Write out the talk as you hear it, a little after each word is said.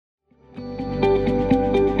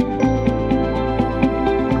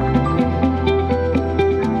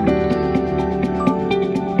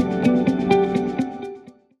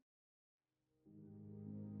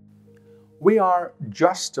we are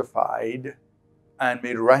justified and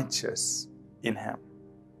made righteous in Him.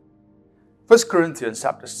 1 Corinthians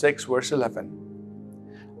chapter 6, verse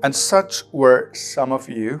 11. And such were some of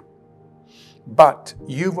you, but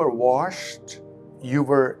you were washed, you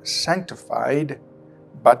were sanctified,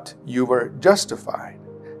 but you were justified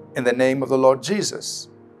in the name of the Lord Jesus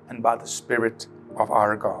and by the Spirit of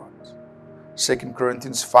our God. 2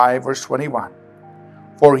 Corinthians 5, verse 21.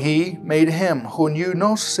 For He made Him who knew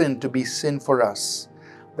no sin to be sin for us,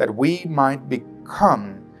 that we might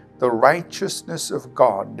become the righteousness of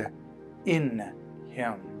God in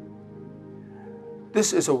Him.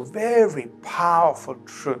 This is a very powerful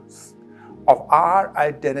truth of our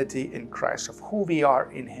identity in Christ, of who we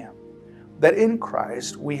are in Him. That in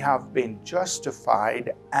Christ we have been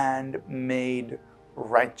justified and made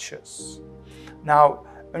righteous. Now,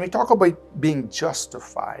 when we talk about being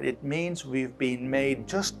justified, it means we've been made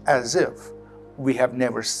just as if we have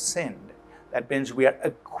never sinned. That means we are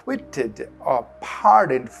acquitted or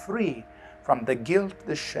pardoned, free from the guilt,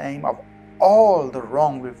 the shame of all the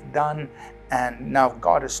wrong we've done, and now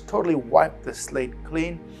God has totally wiped the slate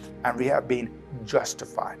clean and we have been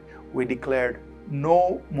justified. We declared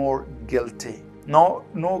no more guilty. Not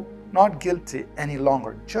guilty any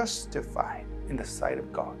longer, justified in the sight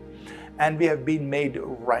of God. And we have been made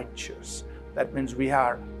righteous. That means we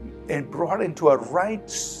are brought into a right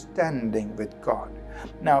standing with God.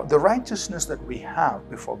 Now, the righteousness that we have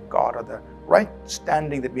before God, or the right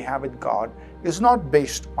standing that we have with God, is not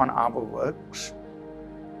based on our works.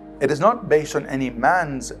 It is not based on any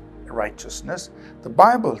man's righteousness. The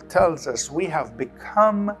Bible tells us we have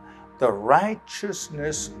become the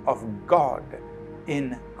righteousness of God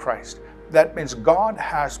in Christ. That means God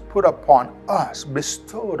has put upon us,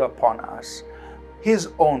 bestowed upon us, His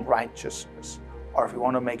own righteousness. Or if you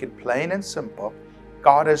want to make it plain and simple,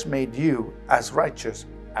 God has made you as righteous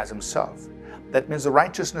as Himself. That means the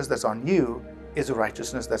righteousness that's on you is the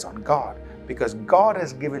righteousness that's on God, because God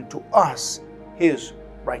has given to us His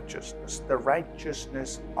righteousness, the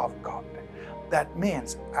righteousness of God. That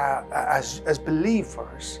means as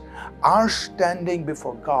believers, our standing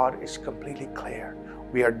before God is completely clear.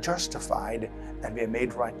 We are justified and we are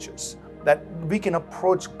made righteous. That we can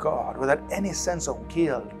approach God without any sense of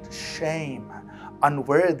guilt, shame,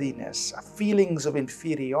 unworthiness, feelings of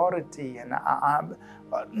inferiority, and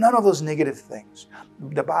none of those negative things.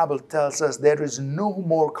 The Bible tells us there is no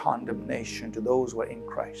more condemnation to those who are in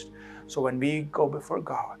Christ. So when we go before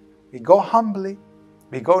God, we go humbly,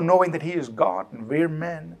 we go knowing that He is God and we're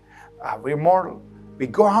men, we're mortal. We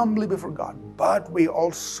go humbly before God, but we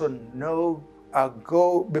also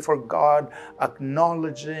go before God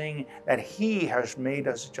acknowledging that He has made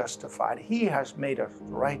us justified. He has made us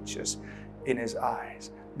righteous in His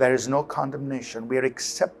eyes. There is no condemnation. We are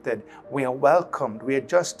accepted. We are welcomed. We are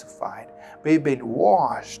justified. We've been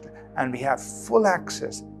washed and we have full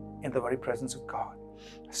access in the very presence of God.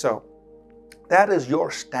 So that is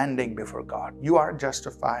your standing before God. You are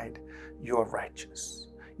justified. You are righteous.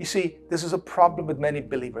 You see, this is a problem with many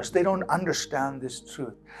believers. They don't understand this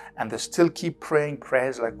truth. And they still keep praying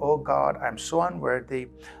prayers like, oh God, I'm so unworthy.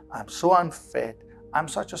 I'm so unfit. I'm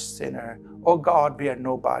such a sinner. Oh God, we are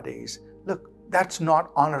nobodies. Look, that's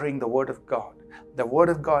not honoring the Word of God. The Word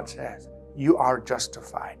of God says, you are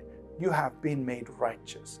justified. You have been made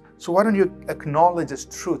righteous. So why don't you acknowledge this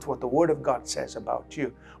truth, what the Word of God says about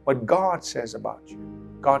you, what God says about you.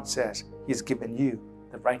 God says He's given you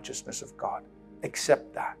the righteousness of God.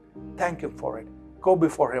 Accept that. Thank Him for it. Go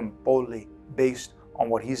before Him boldly based on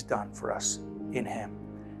what He's done for us in Him.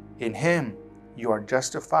 In Him, you are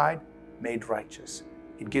justified, made righteous.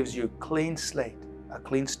 It gives you a clean slate, a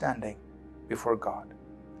clean standing before God.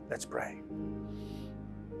 Let's pray.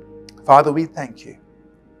 Father, we thank You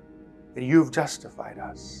that You've justified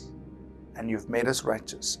us and You've made us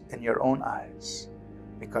righteous in Your own eyes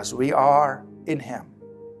because we are in Him.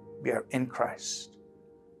 We are in Christ.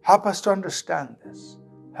 Help us to understand this.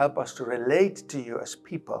 Help us to relate to You as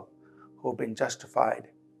people who have been justified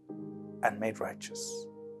and made righteous.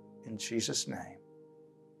 In Jesus' name,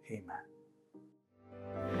 amen.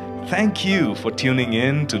 Thank you for tuning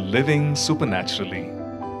in to Living Supernaturally.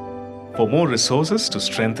 For more resources to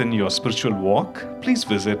strengthen your spiritual walk, please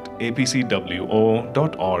visit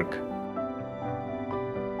apcwo.org.